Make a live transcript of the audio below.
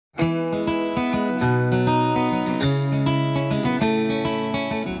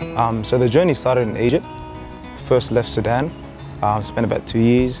So the journey started in Egypt. First left Sudan, spent about 2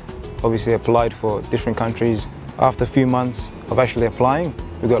 years. Obviously applied for different countries. After a few months of actually applying,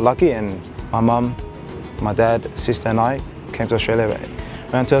 we got lucky and my mum, my dad, sister and I came to Australia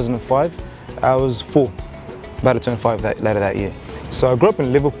around 2005. I was 4, about to turn 5 later that year. So I grew up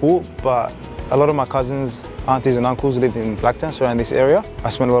in Liverpool, but a lot of my cousins, aunties and uncles lived in Blacktown, so around this area. I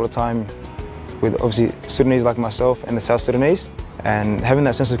spent a lot of time with obviously Sudanese like myself and the South Sudanese, and having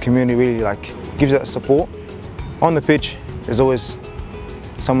that sense of community really gives that support. On the pitch, there's always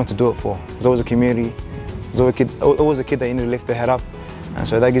someone to do it for. There's always a community, there's always a kid that you need to lift their head up, and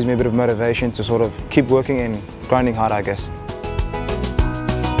so that gives me a bit of motivation to sort of keep working and grinding hard, I guess.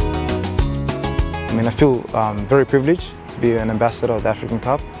 I mean, I feel very privileged to be an ambassador of the African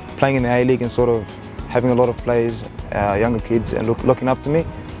Cup, playing in the A-League and sort of having a lot of players, younger kids, and looking up to me.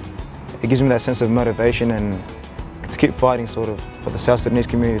 It gives me that sense of motivation and to keep fighting sort of for the South Sudanese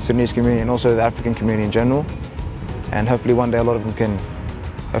community, and also the African community in general. And hopefully one day a lot of them can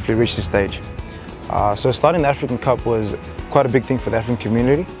hopefully reach this stage. So starting the African Cup was quite a big thing for the African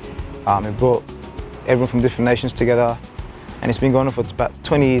community. It brought everyone from different nations together, and it's been going on for about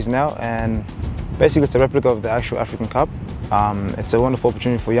 20 years now, and basically it's a replica of the actual African Cup. It's a wonderful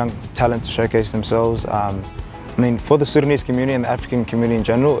opportunity for young talent to showcase themselves. I mean, for the Sudanese community and the African community in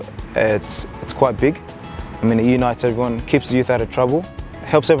general, it's quite big. I mean, it unites everyone, keeps the youth out of trouble,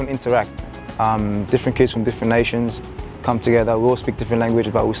 helps everyone interact. Different kids from different nations come together, we all speak different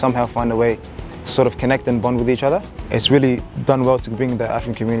languages, but we somehow find a way to sort of connect and bond with each other. It's really done well to bring the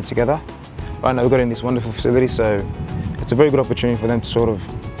African community together. Right now we've got in this wonderful facility, so it's a very good opportunity for them to sort of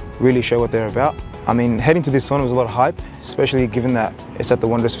really show what they're about. I mean, heading to this tournament was a lot of hype, especially given that it's at the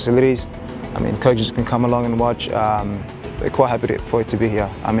Wanderers facilities. I mean, coaches can come along and watch. They're quite happy for it to be here.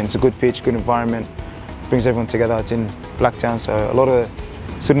 I mean, it's a good pitch, good environment, brings everyone together. It's in Blacktown, so a lot of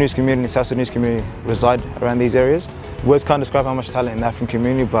the Sudanese community and South Sudanese community reside around these areas. Words can't describe how much talent in the African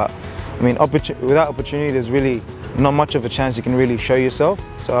community, but I mean, without opportunity, there's really not much of a chance you can really show yourself.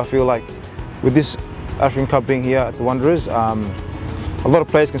 So I feel like with this African Cup being here at the Wanderers, a lot of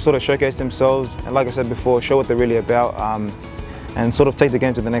players can sort of showcase themselves and, like I said before, show what they're really about and sort of take the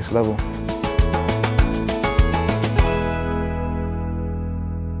game to the next level.